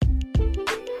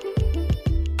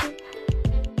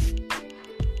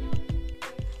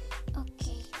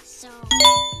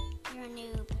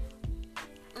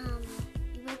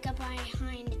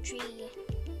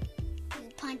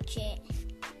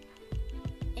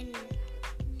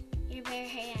bare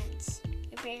hands.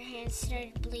 Your bare hands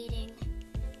started bleeding,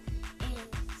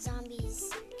 and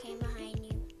zombies came behind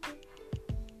you.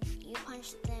 You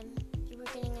punched them. You were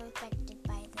getting infected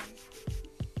by them,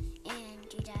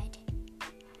 and you died.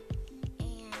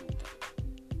 And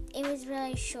it was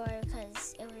really short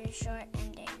because it was a short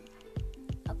ending.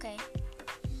 Okay.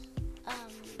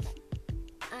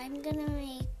 I'm gonna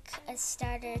make a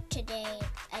starter today.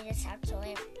 I just have to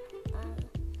wait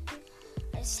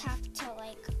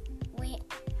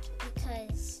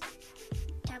because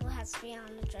tablet has to be on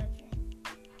the charger.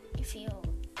 If you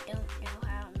don't know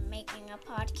how I'm making a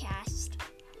podcast.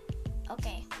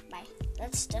 Okay, bye.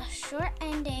 That's the short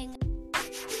ending.